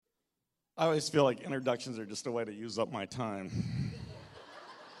I always feel like introductions are just a way to use up my time.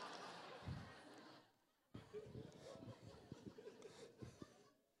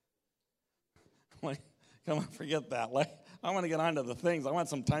 Like, come on, forget that. Like, I want to get on to the things. I want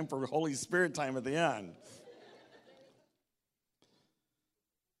some time for Holy Spirit time at the end.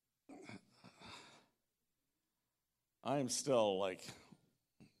 I am still,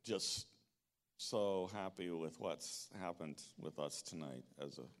 just so happy with what's happened with us tonight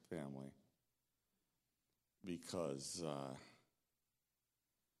as a family. Because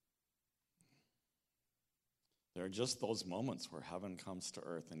there are just those moments where heaven comes to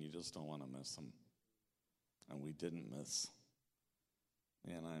earth and you just don't want to miss them. And we didn't miss.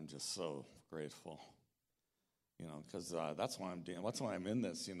 And I'm just so grateful. Because that's why I'm doing. That's why I'm in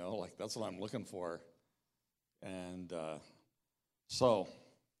this, that's what I'm looking for. And so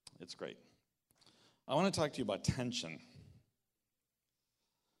it's great. I want to talk to you about tension.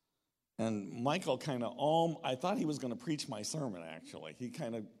 And Michael I thought he was going to preach my sermon, actually. He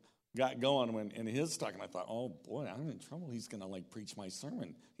kind of got going when in his talk, and I thought, oh boy, I'm in trouble. He's going to preach my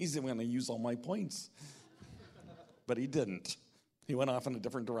sermon. He's going to use all my points. But he didn't. He went off in a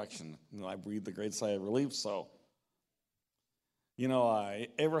different direction. I breathed a great sigh of relief. So,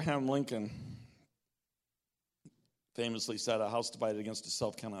 Abraham Lincoln famously said, "A house divided against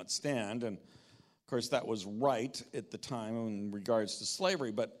itself cannot stand." And of course, that was right at the time in regards to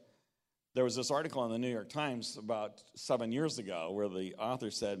slavery. But there was this article in the New York Times about 7 years ago where the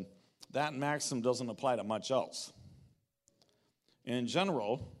author said, that maxim doesn't apply to much else. In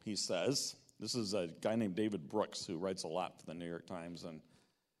general, he says, this is a guy named David Brooks who writes a lot for the New York Times, and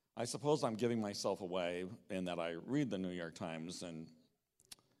I suppose I'm giving myself away in that I read the New York Times, and,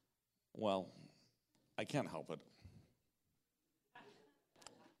 well, I can't help it.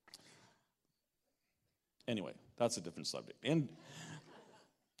 Anyway, that's a different subject.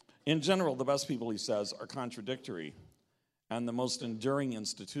 In general, the best people, he says, are contradictory, and the most enduring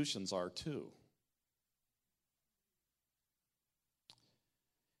institutions are too.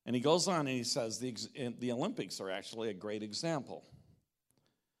 And he goes on and he says the Olympics are actually a great example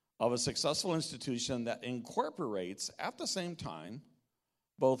of a successful institution that incorporates at the same time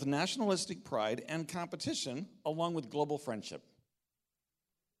both nationalistic pride and competition along with global friendship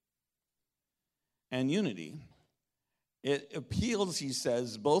and unity. It appeals, he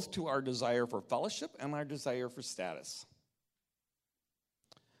says, both to our desire for fellowship and our desire for status,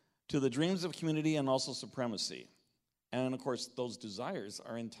 to the dreams of community and also supremacy. And, of course, those desires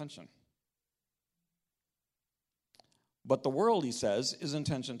are in tension. But the world, he says, is in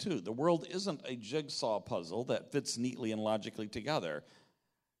tension too. The world isn't a jigsaw puzzle that fits neatly and logically together.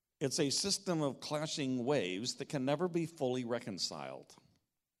 It's a system of clashing waves that can never be fully reconciled.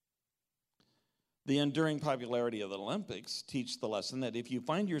 The enduring popularity of the Olympics teach the lesson that if you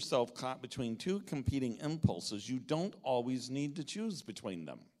find yourself caught between two competing impulses, you don't always need to choose between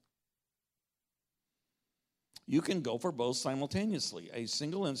them. You can go for both simultaneously. A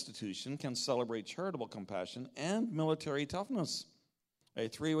single institution can celebrate charitable compassion and military toughness. A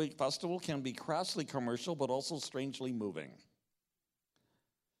 3-week festival can be crassly commercial, but also strangely moving.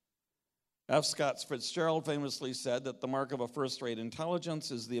 F. Scott Fitzgerald famously said that the mark of a first-rate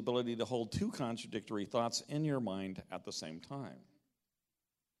intelligence is the ability to hold two contradictory thoughts in your mind at the same time.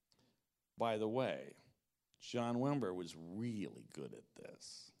 By the way, John Wimber was really good at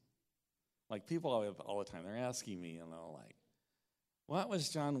this. People all the time, they're asking me, what was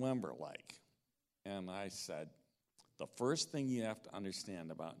John Wimber like? And I said, the first thing you have to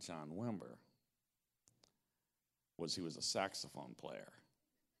understand about John Wimber was he was a saxophone player.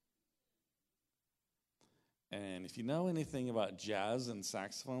 And if you know anything about jazz and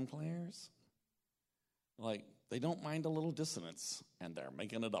saxophone players, they don't mind a little dissonance, and they're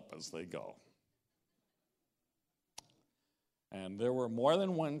making it up as they go. And there were more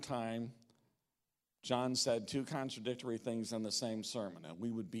than one time John said two contradictory things in the same sermon, and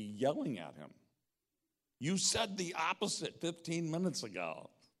we would be yelling at him. You said the opposite 15 minutes ago.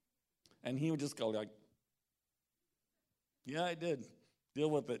 And he would just go yeah, I did.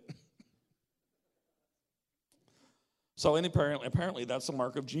 Deal with it. So apparently that's a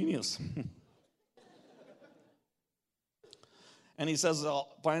mark of genius. And he says,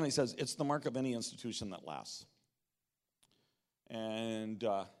 finally says, it's the mark of any institution that lasts. And,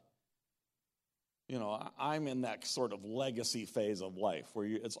 I'm in that sort of legacy phase of life where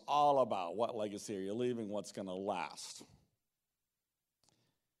it's all about what legacy are you leaving, what's going to last.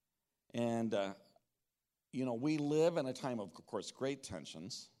 And, we live in a time of course, great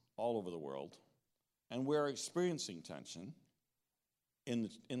tensions all over the world. And we're experiencing tension in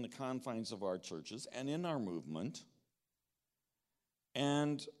the confines of our churches and in our movement.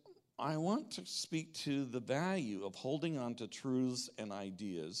 And I want to speak to the value of holding on to truths and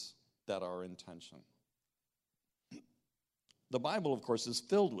ideas that are in tension. The Bible, of course, is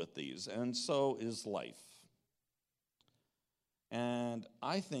filled with these, and so is life. And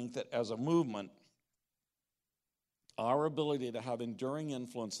I think that as a movement, our ability to have enduring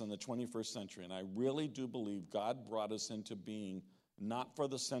influence in the 21st century, and I really do believe God brought us into being not for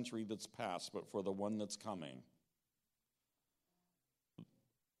the century that's past, but for the one that's coming.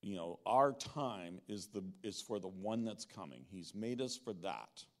 You know, our time is for the one that's coming. He's made us for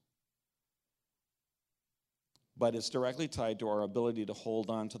that. But it's directly tied to our ability to hold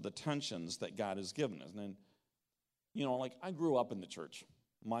on to the tensions that God has given us. And then, you know, like I grew up in the church.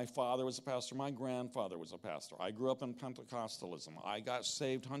 My father was a pastor. My grandfather was a pastor. I grew up in Pentecostalism. I got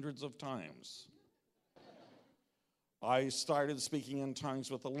saved hundreds of times. I started speaking in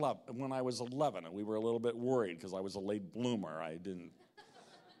tongues when I was 11, and we were a little bit worried because I was a late bloomer. I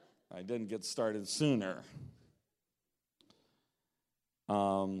didn't get started sooner.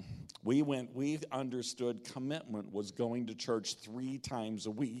 We understood commitment was going to church 3 times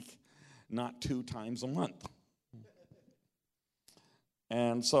a week, not 2 times a month.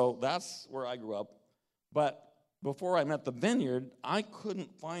 And so that's where I grew up. But before I met the Vineyard, I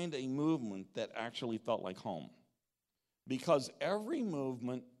couldn't find a movement that actually felt like home. Because every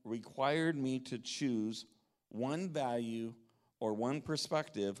movement required me to choose one value or one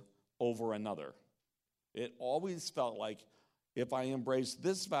perspective over another. It always felt like if I embrace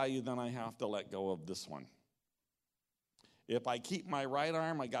this value, then I have to let go of this one. If I keep my right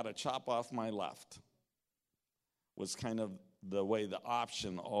arm, I got to chop off my left. Was kind of the way the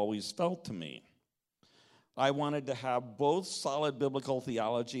option always felt to me. I wanted to have both solid biblical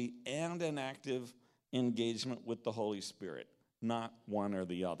theology and an active engagement with the Holy Spirit, not one or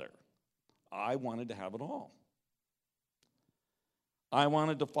the other. I wanted to have it all. I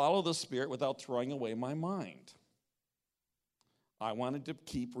wanted to follow the Spirit without throwing away my mind. I wanted to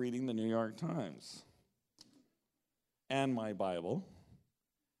keep reading the New York Times and my Bible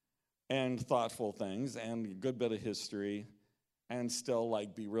and thoughtful things and a good bit of history and still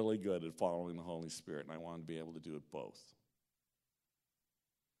be really good at following the Holy Spirit. And I wanted to be able to do it both.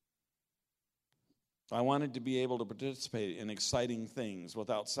 I wanted to be able to participate in exciting things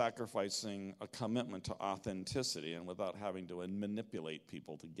without sacrificing a commitment to authenticity and without having to manipulate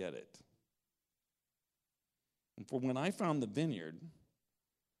people to get it. And for when I found the Vineyard,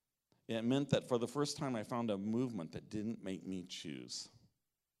 it meant that for the first time I found a movement that didn't make me choose,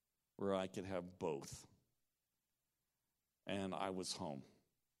 where I could have both. And I was home.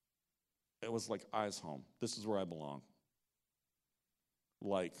 It was like I was home. This is where I belong.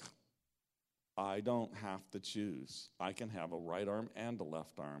 I don't have to choose. I can have a right arm and a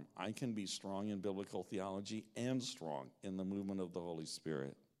left arm. I can be strong in biblical theology and strong in the movement of the Holy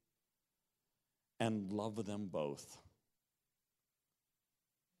Spirit. And love them both.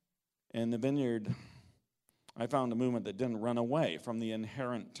 In the Vineyard, I found a movement that didn't run away from the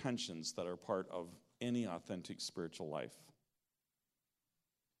inherent tensions that are part of any authentic spiritual life.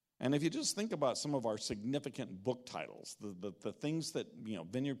 And if you just think about some of our significant book titles, the things that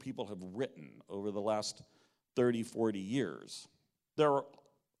Vineyard people have written over the last 30, 40 years,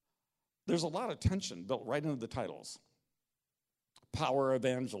 there's a lot of tension built right into the titles. Power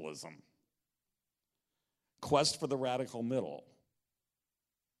Evangelism. Quest for the Radical Middle.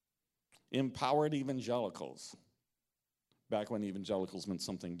 Empowered Evangelicals. Back when evangelicals meant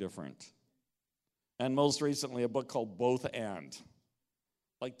something different. And most recently, a book called Both And.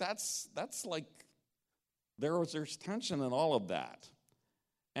 There's tension in all of that.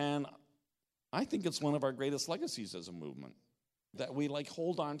 And I think it's one of our greatest legacies as a movement, that we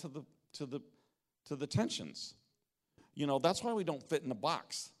hold on to the tensions. That's why we don't fit in a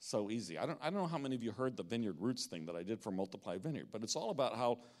box so easy. I don't know how many of you heard the Vineyard Roots thing that I did for Multiply Vineyard, but it's all about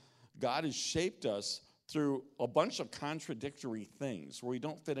how God has shaped us through a bunch of contradictory things where we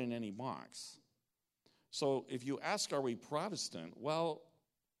don't fit in any box. So if you ask, are we Protestant? Well,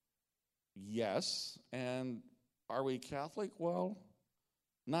 yes. And are we Catholic? Well,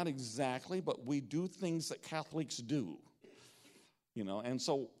 not exactly, but we do things that Catholics do. And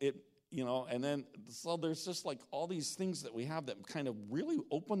so so there's just all these things that we have that kind of really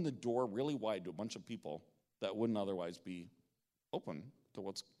open the door really wide to a bunch of people that wouldn't otherwise be open to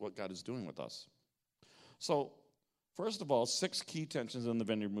what God is doing with us. So, first of all, 6 key tensions in the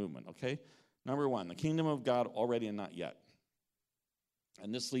Vineyard movement, okay? Number 1, the kingdom of God already and not yet.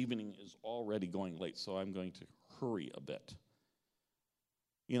 And this evening is already going late, so I'm going to hurry a bit.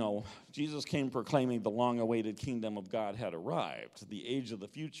 Jesus came proclaiming the long-awaited kingdom of God had arrived. The age of the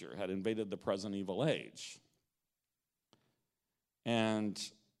future had invaded the present evil age. And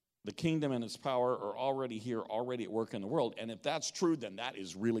The kingdom and its power are already here, already at work in the world. And if that's true, then that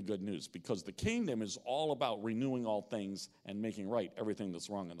is really good news, because the kingdom is all about renewing all things and making right everything that's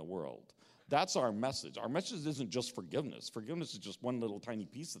wrong in the world. That's our message. Our message isn't just forgiveness. Forgiveness is just one little tiny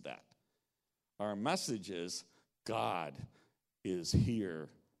piece of that. Our message is God is here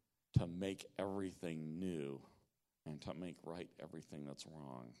to make everything new and to make right everything that's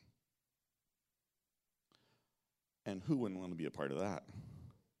wrong. And who wouldn't want to be a part of that?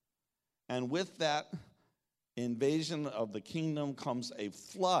 And with that invasion of the kingdom comes a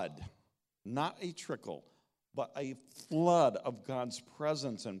flood, not a trickle, but a flood of God's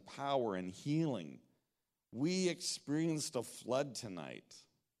presence and power and healing. We experienced a flood tonight,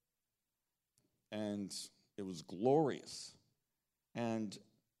 and it was glorious. And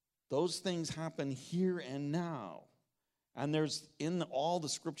those things happen here and now. And there's in all the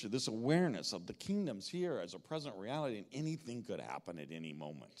scripture this awareness of the kingdom's here as a present reality, and anything could happen at any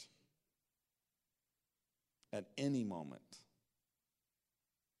moment. At any moment.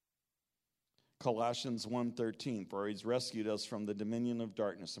 Colossians 1:13, for he's rescued us from the dominion of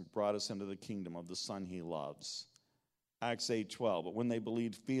darkness and brought us into the kingdom of the Son he loves. Acts 8:12, but when they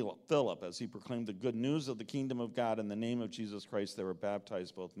believed Philip as he proclaimed the good news of the kingdom of God in the name of Jesus Christ, they were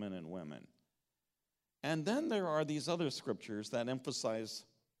baptized, both men and women. And then there are these other scriptures that emphasize,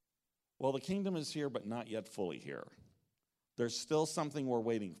 well, the kingdom is here, but not yet fully here. There's still something we're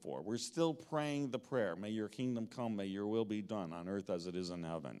waiting for. We're still praying the prayer, may your kingdom come, may your will be done on earth as it is in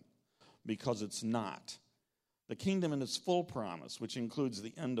heaven. Because it's not. The kingdom in its full promise, which includes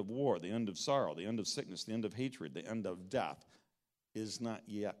the end of war, the end of sorrow, the end of sickness, the end of hatred, the end of death, is not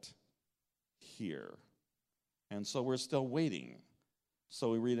yet here. And so we're still waiting.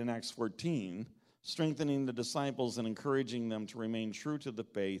 So we read in Acts 14, strengthening the disciples and encouraging them to remain true to the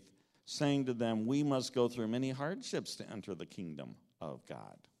faith, saying to them, we must go through many hardships to enter the kingdom of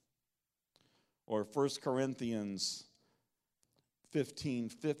God. Or 1 Corinthians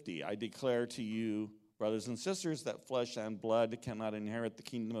 15:50, I declare to you, brothers and sisters, that flesh and blood cannot inherit the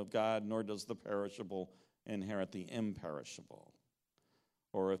kingdom of God, nor does the perishable inherit the imperishable.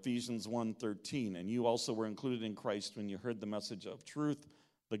 Or Ephesians 1:13, and you also were included in Christ when you heard the message of truth,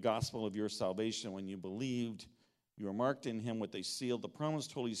 the gospel of your salvation. When you believed, you are marked in him with a seal, the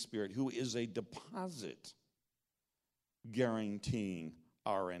promised Holy Spirit, who is a deposit guaranteeing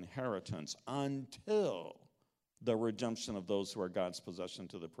our inheritance until the redemption of those who are God's possession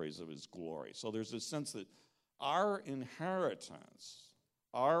to the praise of his glory. So there's this sense that our inheritance,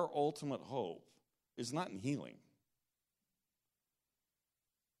 our ultimate hope, is not in healing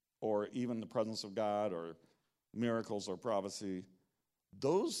or even the presence of God or miracles or prophecy.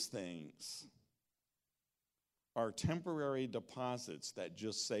 Those things are temporary deposits that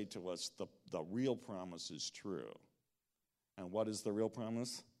just say to us the real promise is true. And what is the real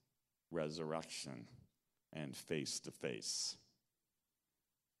promise? Resurrection and face-to-face.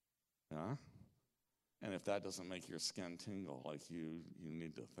 Yeah? And if that doesn't make your skin tingle, like you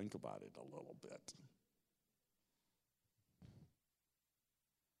need to think about it a little bit.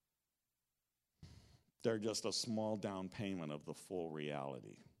 They're just a small down payment of the full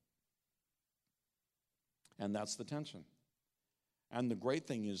reality. And that's the tension. And the great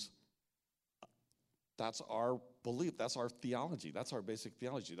thing is, that's our belief, that's our theology, that's our basic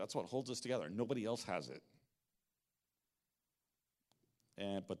theology. That's what holds us together. Nobody else has it.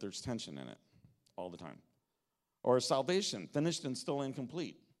 But there's tension in it all the time. Or salvation, finished and still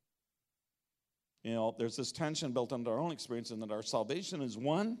incomplete. You know, there's this tension built into our own experience in that our salvation is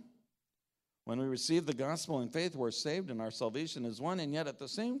one. When we receive the gospel in faith, we're saved and our salvation is one. And yet at the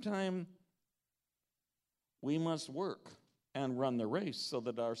same time, we must work and run the race so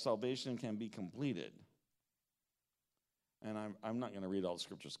that our salvation can be completed. And I'm not going to read all the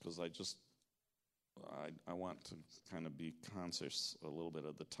scriptures because I want to kind of be conscious a little bit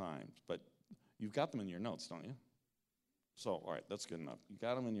of the time. But you've got them in your notes, don't you? So, all right, that's good enough. You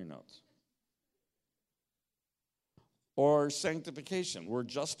got them in your notes. Or sanctification. We're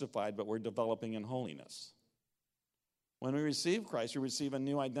justified, but we're developing in holiness. When we receive Christ, we receive a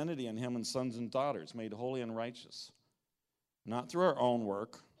new identity in him and sons and daughters, made holy and righteous. Not through our own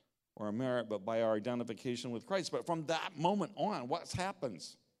work or merit, but by our identification with Christ. But from that moment on, what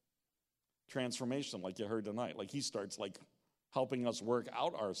happens? Transformation, like you heard tonight. Like he starts helping us work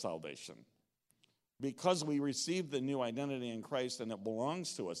out our salvation. Because we receive the new identity in Christ and it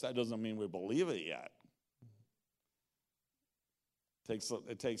belongs to us, that doesn't mean we believe it yet.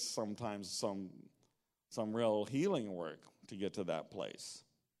 It takes sometimes some real healing work to get to that place.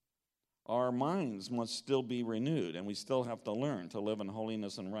 Our minds must still be renewed, and we still have to learn to live in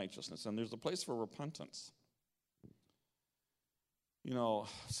holiness and righteousness. And there's a place for repentance.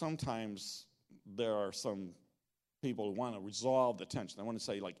 sometimes there are some people who want to resolve the tension. They want to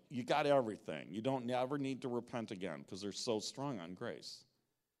say, like, you got everything. You don't ever need to repent again because they're so strong on grace.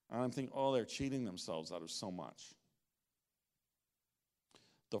 And I'm thinking, they're cheating themselves out of so much.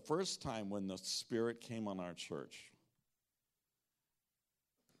 The first time when the Spirit came on our church,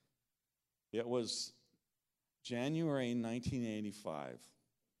 it was January 1985.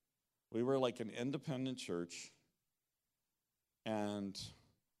 We were like an independent church, and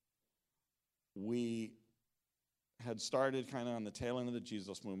we had started kind of on the tail end of the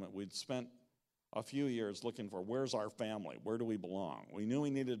Jesus movement. We'd spent a few years looking for, where's our family? Where do we belong? We knew we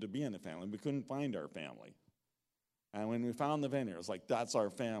needed to be in the family. We couldn't find our family. And when we found the vineyard, it was like, that's our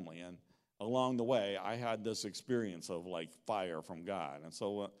family. And along the way, I had this experience of like fire from God. And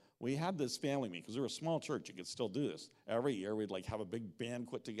so we had this family meeting, because we were a small church. You could still do this. Every year, we'd like have a big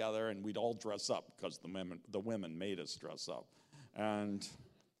banquet together, and we'd all dress up because the women made us dress up. And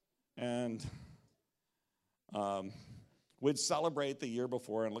we'd celebrate the year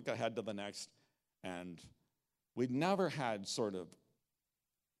before and look ahead to the next. And we'd never had sort of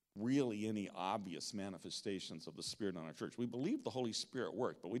really any obvious manifestations of the Spirit in our church. We believed the Holy Spirit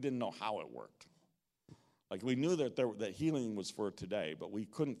worked, but we didn't know how it worked. Like, we knew that healing was for today, but we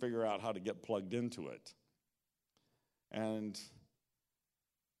couldn't figure out how to get plugged into it. And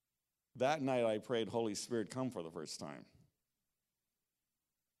that night I prayed, Holy Spirit, come for the first time.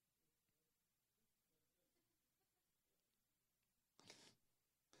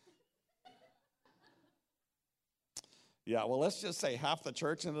 Yeah, well, let's just say half the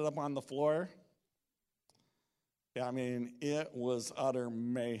church ended up on the floor. I mean, it was utter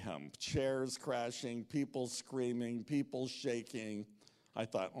mayhem. Chairs crashing, people screaming, people shaking. I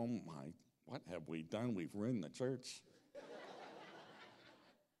thought, oh my, what have we done? We've ruined the church.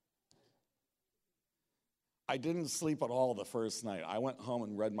 I didn't sleep at all the first night. I went home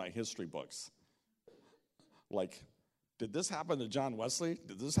and read my history books. Like, did this happen to John Wesley?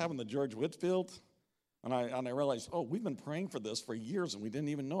 Did this happen to George Whitefield? And I realized, we've been praying for this for years, and we didn't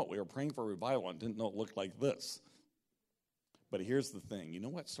even know it. We were praying for revival and didn't know it looked like this. But here's the thing. You know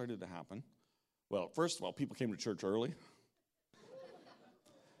what started to happen? Well, first of all, people came to church early,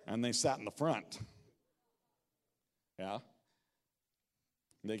 and they sat in the front. Yeah?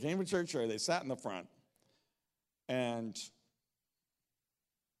 They came to church early, they sat in the front, and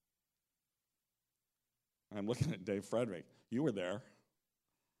I'm looking at Dave Frederick. You were there.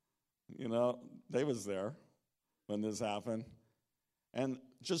 Dave was there when this happened. And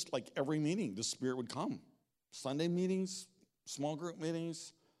just like every meeting, the Spirit would come. Sunday meetings, small group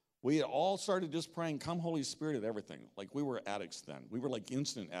meetings, we all started just praying, come Holy Spirit at everything. Like, we were addicts then. We were like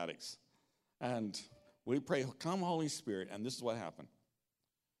instant addicts. And we pray, come Holy Spirit, and this is what happened.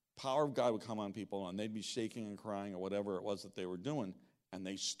 Power of God would come on people, and they'd be shaking and crying or whatever it was that they were doing, and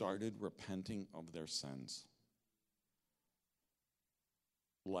they started repenting of their sins.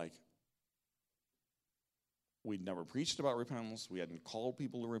 Like, we'd never preached about repentance. We hadn't called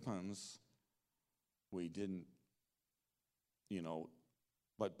people to repentance. We didn't,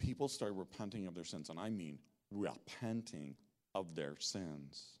 but people started repenting of their sins. And I mean repenting of their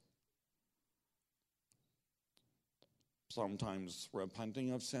sins. Sometimes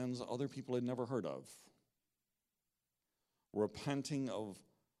repenting of sins other people had never heard of. Repenting of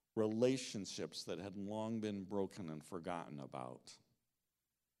relationships that had long been broken and forgotten about.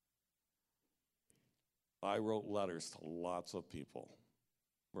 I wrote letters to lots of people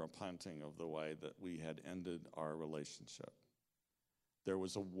repenting of the way that we had ended our relationship. There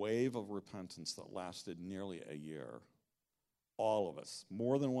was a wave of repentance that lasted nearly a year. All of us,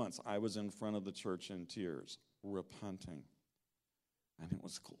 more than once, I was in front of the church in tears, repenting. And it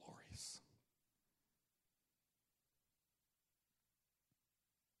was glorious.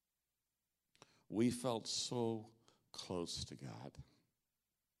 We felt so close to God.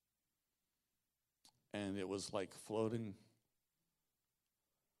 And it was like floating.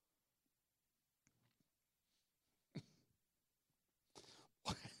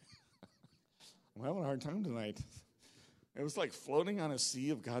 I'm having a hard time tonight. It was like floating on a sea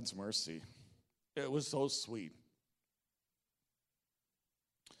of God's mercy. It was so sweet.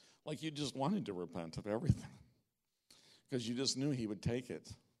 Like you just wanted to repent of everything because you just knew he would take it.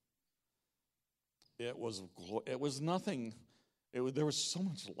 It was nothing. There was so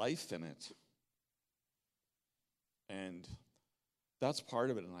much life in it. And that's part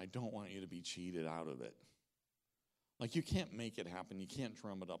of it, and I don't want you to be cheated out of it. Like, you can't make it happen. You can't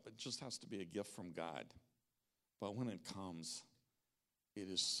drum it up. It just has to be a gift from God. But when it comes, it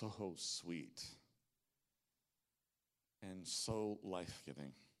is so sweet and so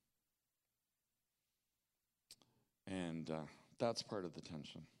life-giving. And That's part of the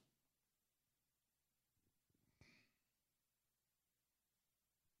tension.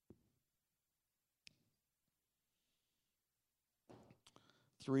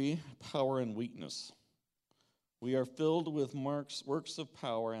 Three, power and weakness. We are filled with works of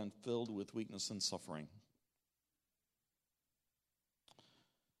power and filled with weakness and suffering.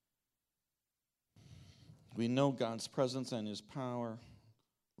 We know God's presence and his power.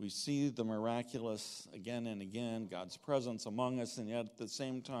 We see the miraculous again and again, God's presence among us, and yet at the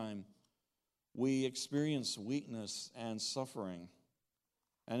same time, we experience weakness and suffering.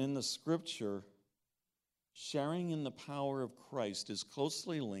 And in the scripture, sharing in the power of Christ is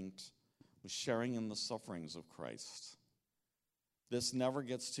closely linked with sharing in the sufferings of Christ. This never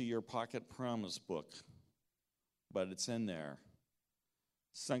gets to your pocket promise book, but it's in there.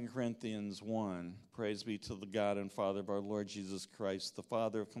 2 Corinthians 1, praise be to the God and Father of our Lord Jesus Christ, the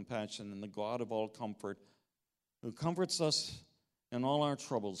Father of compassion and the God of all comfort, who comforts us in all our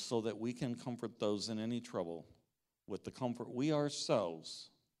troubles so that we can comfort those in any trouble with the comfort we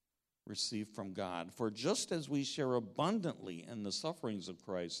ourselves receive from God. For just as we share abundantly in the sufferings of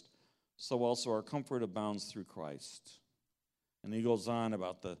Christ, so also our comfort abounds through Christ. And he goes on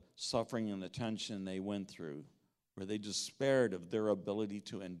about the suffering and the tension they went through, where they despaired of their ability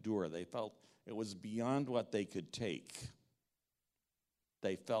to endure. They felt it was beyond what they could take.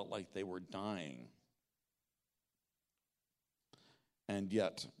 They felt like they were dying. And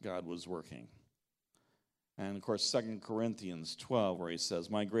yet, God was working. And of course, 2 Corinthians 12, where he says,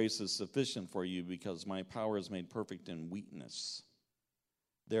 my grace is sufficient for you because my power is made perfect in weakness.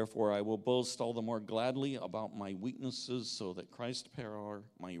 Therefore, I will boast all the more gladly about my weaknesses so that Christ's power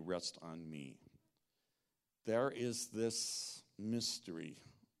may rest on me. There is this mystery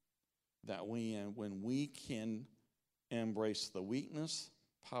that when we can embrace the weakness,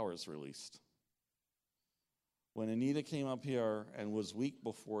 power is released. When Anita came up here and was weak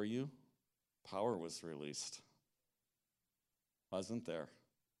before you, power was released. Wasn't there?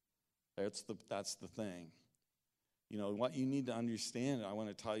 That's the thing. You know, what you need to understand, I want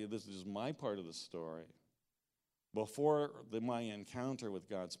to tell you this is my part of the story. Before my encounter with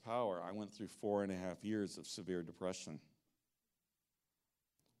God's power, I went through 4.5 years of severe depression,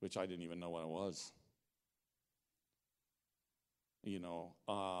 which I didn't even know what it was. You know,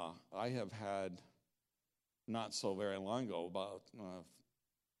 I have had, not so very long ago, about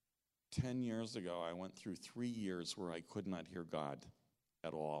 10 years ago, I went through 3 years where I could not hear God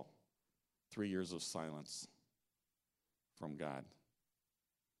at all. 3 years of silence from God.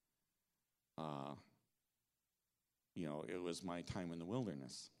 You know, it was my time in the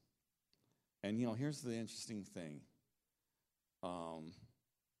wilderness. And, you know, here's the interesting thing.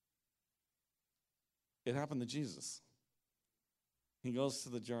 It happened to Jesus. He goes to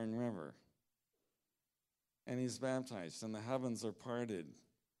the Jordan River, and he's baptized, and the heavens are parted,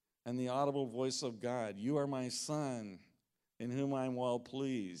 and the audible voice of God, you are my son, in whom I'm well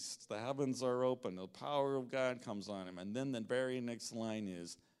pleased. The heavens are open. The power of God comes on him. And then the very next line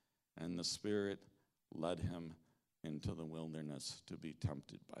is, and the Spirit led him into the wilderness to be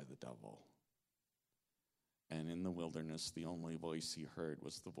tempted by the devil. And in the wilderness, the only voice he heard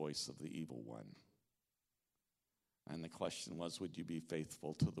was the voice of the evil one. And the question was, would you be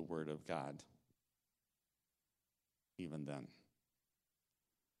faithful to the word of God? Even then.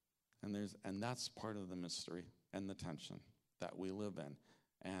 And that's part of the mystery and the tension that we live in.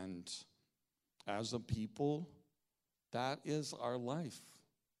 And as a people, that is our life.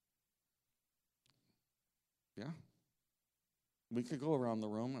 Yeah. We could go around the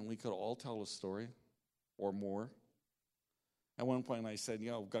room and we could all tell a story or more. At one point I said,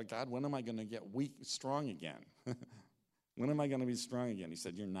 God, when am I going to get strong again? When am I going to be strong again? He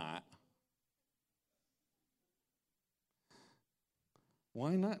said, you're not.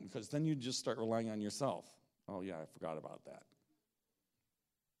 Why not? Because then you just start relying on yourself. Oh, yeah, I forgot about that.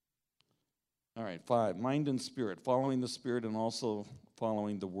 All right, 5, mind and spirit, following the Spirit and also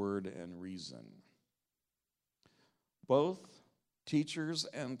following the word and reason. Both teachers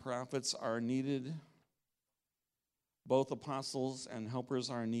and prophets are needed. Both apostles and helpers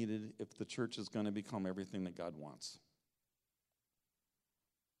are needed if the church is going to become everything that God wants.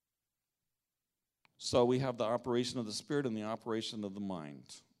 So we have the operation of the Spirit and the operation of the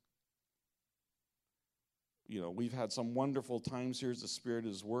mind. You know, we've had some wonderful times here as the Spirit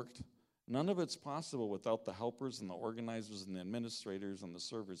has worked. None of it's possible without the helpers and the organizers and the administrators and the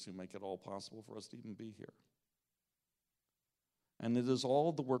servers who make it all possible for us to even be here. And it is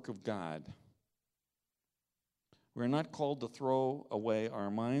all the work of God. We're not called to throw away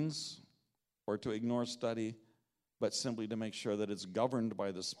our minds or to ignore study, but simply to make sure that it's governed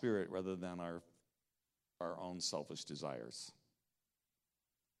by the Spirit rather than our own selfish desires.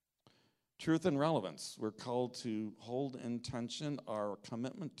 Truth and relevance. We're called to hold in tension our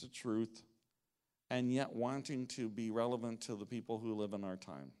commitment to truth and yet wanting to be relevant to the people who live in our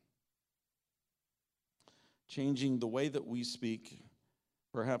time. Changing the way that we speak,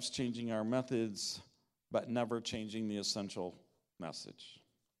 perhaps changing our methods, but never changing the essential message.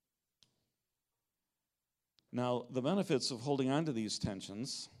 Now, the benefits of holding on to these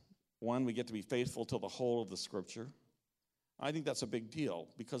tensions, one, we get to be faithful to the whole of the Scripture. I think that's a big deal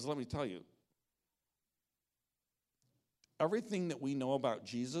because let me tell you, everything that we know about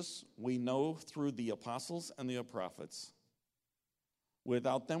Jesus, we know through the apostles and the prophets.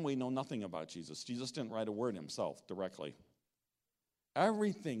 Without them, we know nothing about Jesus. Jesus didn't write a word himself directly.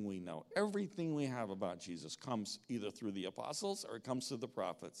 Everything we know, everything we have about Jesus comes either through the apostles or it comes through the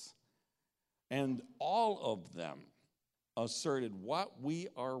prophets. And all of them asserted what we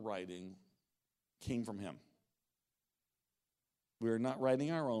are writing came from him. We're not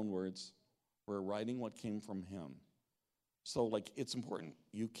writing our own words. We're writing what came from him. So, it's important.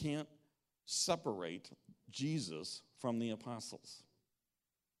 You can't separate Jesus from the apostles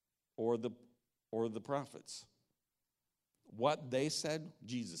or the prophets. What they said,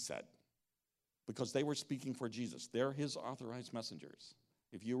 Jesus said, because they were speaking for Jesus. They're his authorized messengers.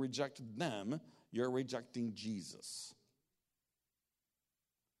 If you reject them, you're rejecting Jesus.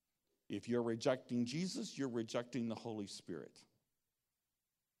 If you're rejecting Jesus, you're rejecting the Holy Spirit.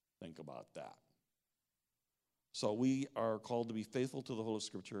 Think about that. So we are called to be faithful to the Holy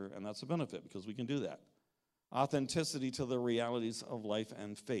Scripture, and that's a benefit because we can do that. Authenticity to the realities of life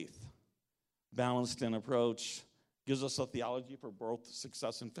and faith. Balanced in approach gives us a theology for both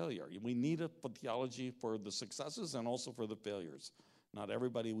success and failure. We need a theology for the successes and also for the failures. Not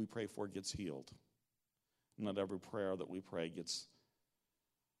everybody we pray for gets healed. Not every prayer that we pray gets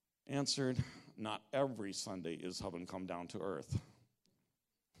answered. Not every Sunday is heaven come down to earth.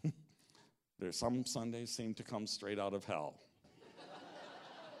 There's some Sundays seem to come straight out of hell.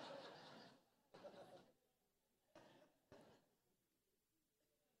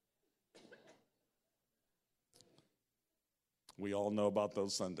 We all know about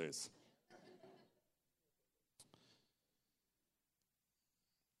those Sundays.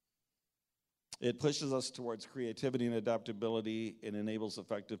 It pushes us towards creativity and adaptability. It enables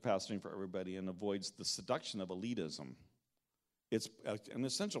effective pastoring for everybody and avoids the seduction of elitism. It's an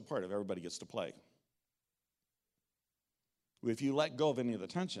essential part of everybody gets to play. If you let go of any of the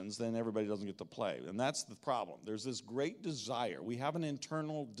tensions, then everybody doesn't get to play. And that's the problem. There's this great desire. We have an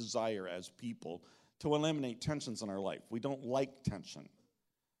internal desire as people to eliminate tensions in our life. We don't like tension.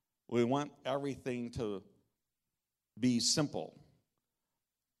 We want everything to be simple.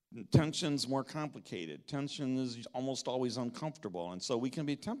 Tension's more complicated. Tension is almost always uncomfortable. And so we can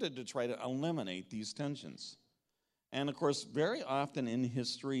be tempted to try to eliminate these tensions. And of course, very often in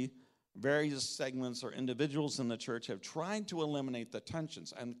history, various segments or individuals in the church have tried to eliminate the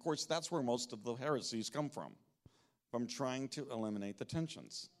tensions. And of course, that's where most of the heresies come from trying to eliminate the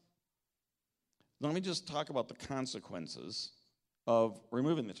tensions. Let me just talk about the consequences of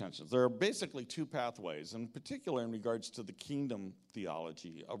removing the tensions. There are basically two pathways, in particular in regards to the kingdom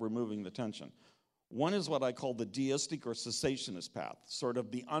theology of removing the tension. One is what I call the deistic or cessationist path, sort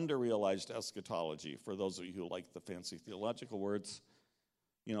of the under-realized eschatology, for those of you who like the fancy theological words.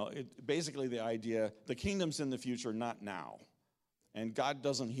 Basically the idea, the kingdom's in the future, not now. And God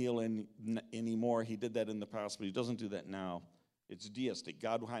doesn't heal anymore. He did that in the past, but he doesn't do that now. It's deistic.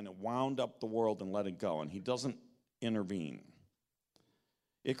 God kind of wound up the world and let it go, and he doesn't intervene.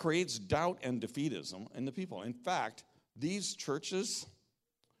 It creates doubt and defeatism in the people. In fact, these churches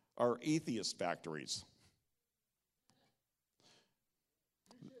are atheist factories.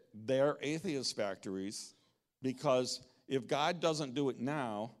 They're atheist factories because if God doesn't do it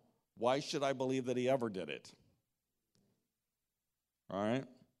now, why should I believe that he ever did it? All right?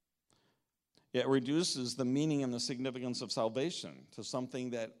 It reduces the meaning and the significance of salvation to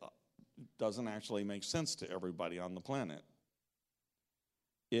something that doesn't actually make sense to everybody on the planet.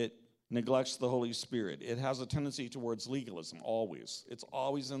 It neglects the Holy Spirit. It has a tendency towards legalism, always. It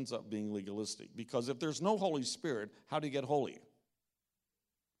always ends up being legalistic. Because if there's no Holy Spirit, how do you get holy?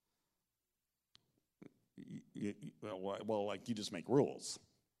 You just make rules.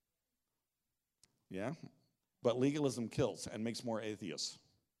 Yeah? But legalism kills and makes more atheists.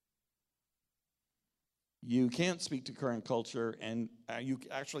 You can't speak to current culture, and you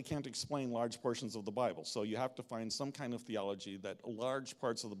actually can't explain large portions of the Bible. So you have to find some kind of theology that large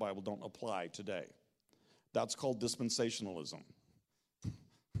parts of the Bible don't apply today. That's called dispensationalism.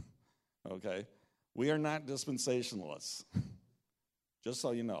 Okay? We are not dispensationalists, just so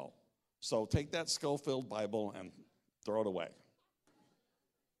you know. So take that Schofield Bible and throw it away.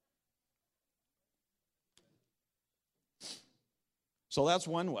 So that's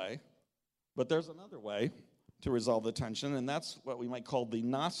one way. But there's another way to resolve the tension, and that's what we might call the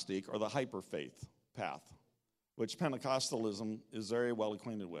Gnostic or the hyperfaith path, which Pentecostalism is very well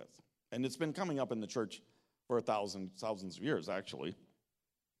acquainted with. And it's been coming up in the church for thousands of years, actually.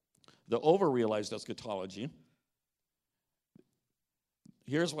 The over-realized eschatology,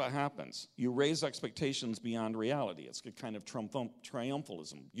 here's what happens. You raise expectations beyond reality. It's a kind of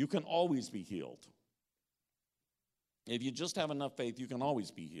triumphalism. You can always be healed. If you just have enough faith, you can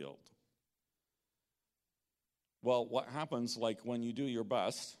always be healed. Well, what happens, like when you do your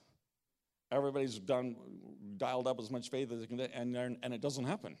best, everybody's dialed up as much faith as they can do, and it doesn't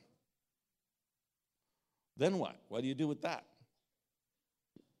happen. Then what? What do you do with that?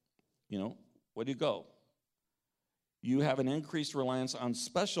 Where do you go? You have an increased reliance on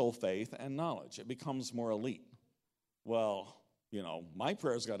special faith and knowledge. It becomes more elite. Well, my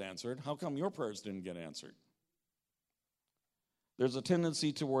prayers got answered. How come your prayers didn't get answered? There's a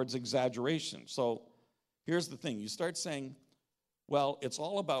tendency towards exaggeration. So here's the thing. You start saying, well, it's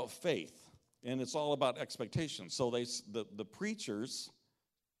all about faith, and it's all about expectation. So the preachers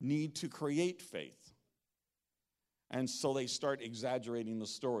need to create faith. And so they start exaggerating the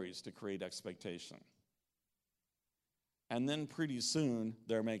stories to create expectation. And then pretty soon,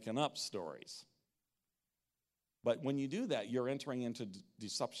 they're making up stories. But when you do that, you're entering into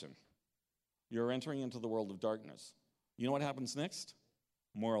deception. You're entering into the world of darkness. You know what happens next?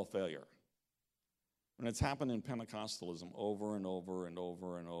 Moral failure. And it's happened in Pentecostalism over and over and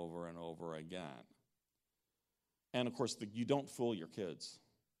over and over and over again. And of course, you don't fool your kids.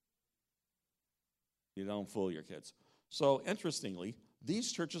 You don't fool your kids. So interestingly,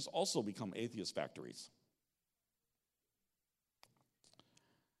 these churches also become atheist factories.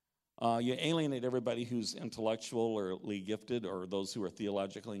 You alienate everybody who's intellectually gifted or those who are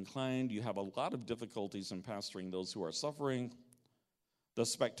theologically inclined. You have a lot of difficulties in pastoring those who are suffering. The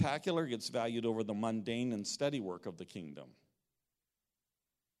spectacular gets valued over the mundane and steady work of the kingdom.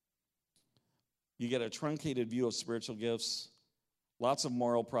 You get a truncated view of spiritual gifts, lots of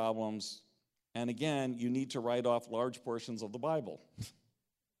moral problems, and again, you need to write off large portions of the Bible.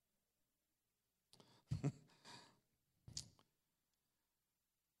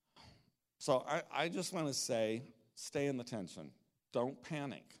 So I just want to say, stay in the tension. Don't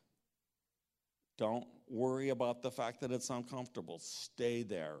panic. Don't worry about the fact that it's uncomfortable. Stay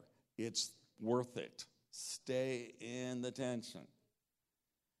there. It's worth it. Stay in the tension.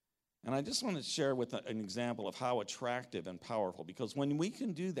 And I just want to share with an example of how attractive and powerful, because when we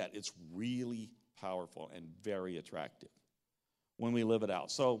can do that, it's really powerful and very attractive when we live it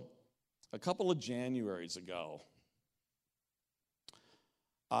out. So a couple of Januaries ago,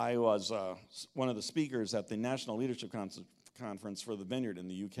 I was one of the speakers at the National Leadership Conference for the Vineyard in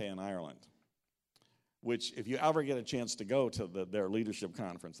the UK and Ireland, which if you ever get a chance to go to their leadership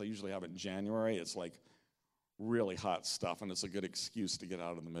conference, they usually have it in January. It's like really hot stuff, and it's a good excuse to get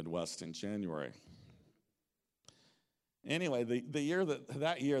out of the Midwest in January. Anyway,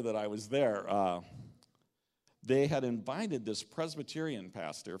 that year that I was there, they had invited this Presbyterian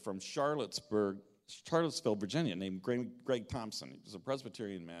pastor from Charlottesville, Virginia, named Greg Thompson. He was a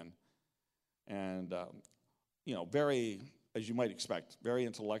Presbyterian man, and very, as you might expect, very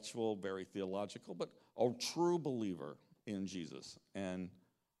intellectual, very theological, but a true believer in Jesus and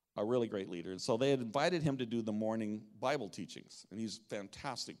a really great leader. And so they had invited him to do the morning Bible teachings, and he's a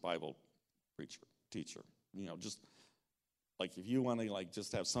fantastic Bible teacher. Just like if you want to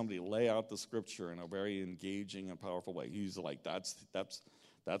just have somebody lay out the scripture in a very engaging and powerful way, he's like that's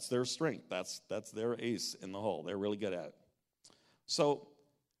their strength. That's their ace in the hole. They're really good at it. So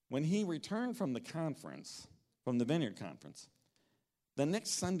when he returned from the conference, from the Vineyard Conference, the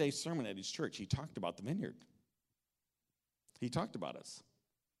next Sunday sermon at his church, he talked about the Vineyard. He talked about us.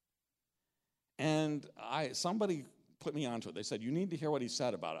 And somebody put me onto it. They said, you need to hear what he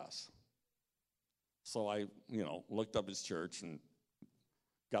said about us. So I, looked up his church and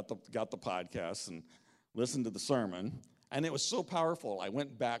got the podcast and listened to the sermon. And it was so powerful, I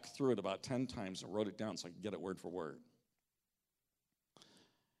went back through it about 10 times and wrote it down so I could get it word for word.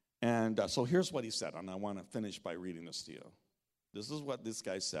 And so here's what he said, and I want to finish by reading this to you. This is what this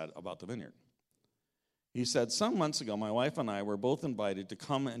guy said about the Vineyard. He said, some months ago, my wife and I were both invited to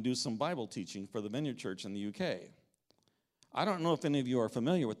come and do some Bible teaching for the Vineyard Church in the UK. I don't know if any of you are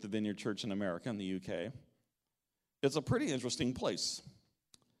familiar with the Vineyard Church in America, in the UK. It's a pretty interesting place.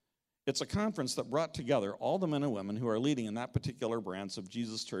 It's a conference that brought together all the men and women who are leading in that particular branch of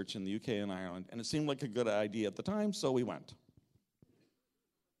Jesus Church in the UK and Ireland, and it seemed like a good idea at the time, so we went.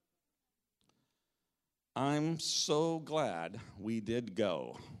 I'm so glad we did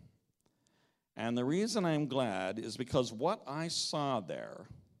go. And the reason I'm glad is because what I saw there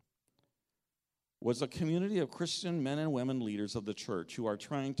was a community of Christian men and women leaders of the church who are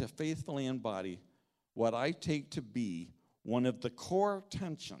trying to faithfully embody what I take to be one of the core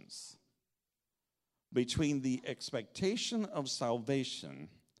tensions between the expectation of salvation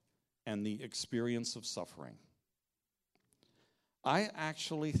and the experience of suffering. I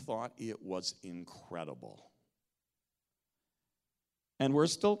actually thought it was incredible. And we're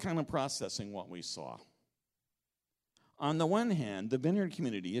still kind of processing what we saw. On the one hand, the Vineyard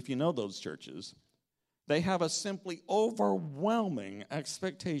community, if you know those churches, they have a simply overwhelming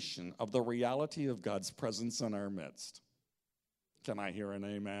expectation of the reality of God's presence in our midst. Can I hear an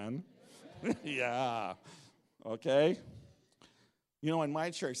amen? Yeah. Okay. You know, in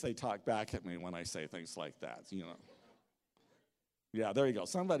my church, they talk back at me when I say things like that, you know. Yeah, there you go.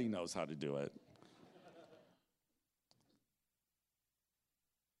 Somebody knows how to do it.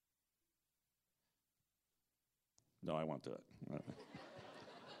 No, I won't do it.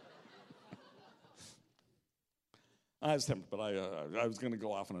 I was tempted, but I was going to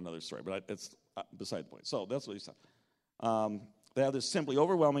go off on another story, but it's beside the point. So that's what he said. They have this simply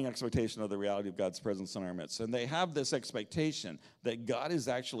overwhelming expectation of the reality of God's presence in our midst. And they have this expectation that God is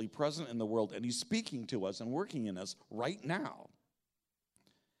actually present in the world, and he's speaking to us and working in us right now.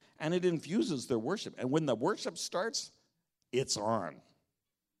 And it infuses their worship. And when the worship starts, it's on.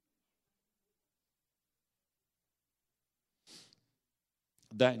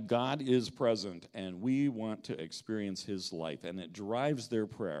 That God is present, and we want to experience his life, and it drives their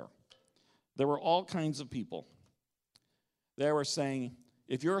prayer. There were all kinds of people. They were saying,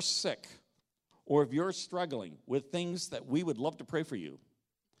 if you're sick, or if you're struggling with things that we would love to pray for you,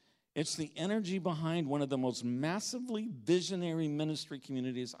 it's the energy behind one of the most massively visionary ministry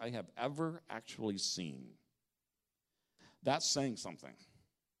communities I have ever actually seen. That's saying something.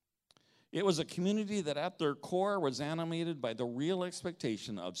 It was a community that at their core was animated by the real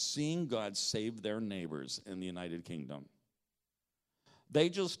expectation of seeing God save their neighbors in the United Kingdom. They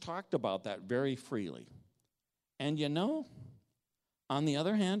just talked about that very freely. And you know, on the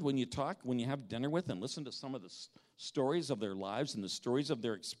other hand, when you have dinner with and listen to some of the stories of their lives and the stories of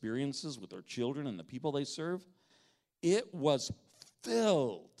their experiences with their children and the people they serve, it was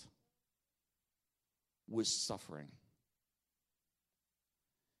filled with suffering.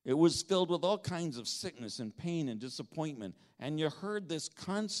 It was filled with all kinds of sickness and pain and disappointment. And you heard this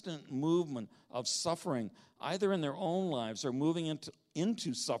constant movement of suffering, either in their own lives or moving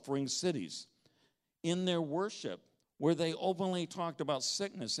into suffering cities. In their worship, where they openly talked about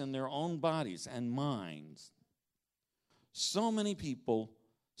sickness in their own bodies and minds. So many people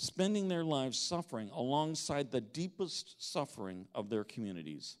spending their lives suffering alongside the deepest suffering of their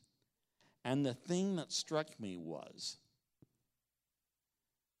communities. And the thing that struck me was,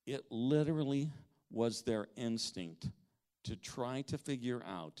 it literally was their instinct to try to figure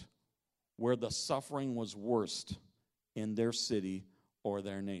out where the suffering was worst in their city or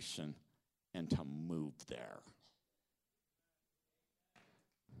their nation and to move there.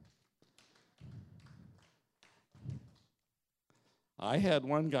 I had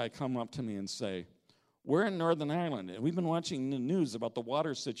one guy come up to me and say, we're in Northern Ireland, and we've been watching the news about the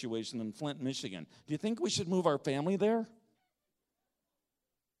water situation in Flint, Michigan. Do you think we should move our family there?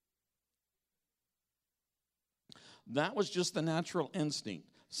 That was just the natural instinct.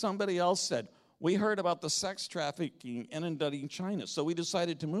 Somebody else said, we heard about the sex trafficking inundating China, so we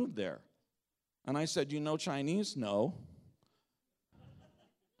decided to move there. And I said, you know Chinese? No.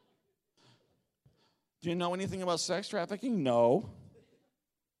 Do you know anything about sex trafficking? No.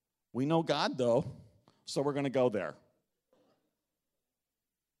 We know God, though, so we're going to go there.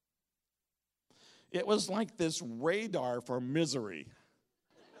 It was like this radar for misery.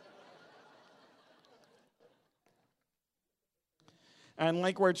 And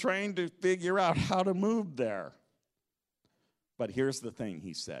like we're trying to figure out how to move there. But here's the thing,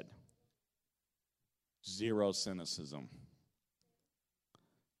 he said. Zero cynicism.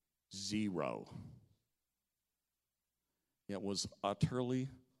 Zero. It was utterly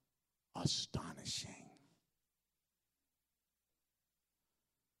astonishing.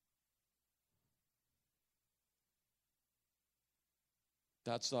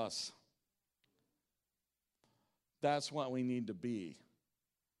 That's us. That's what we need to be.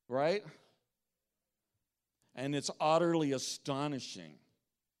 Right? And it's utterly astonishing.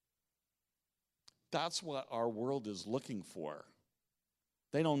 That's what our world is looking for.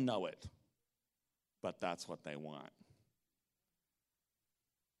 They don't know it, but that's what they want.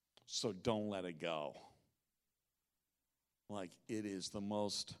 So don't let it go. Like it is the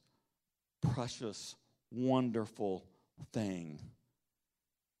most precious, wonderful thing.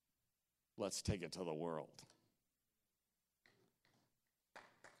 let's take it to the world.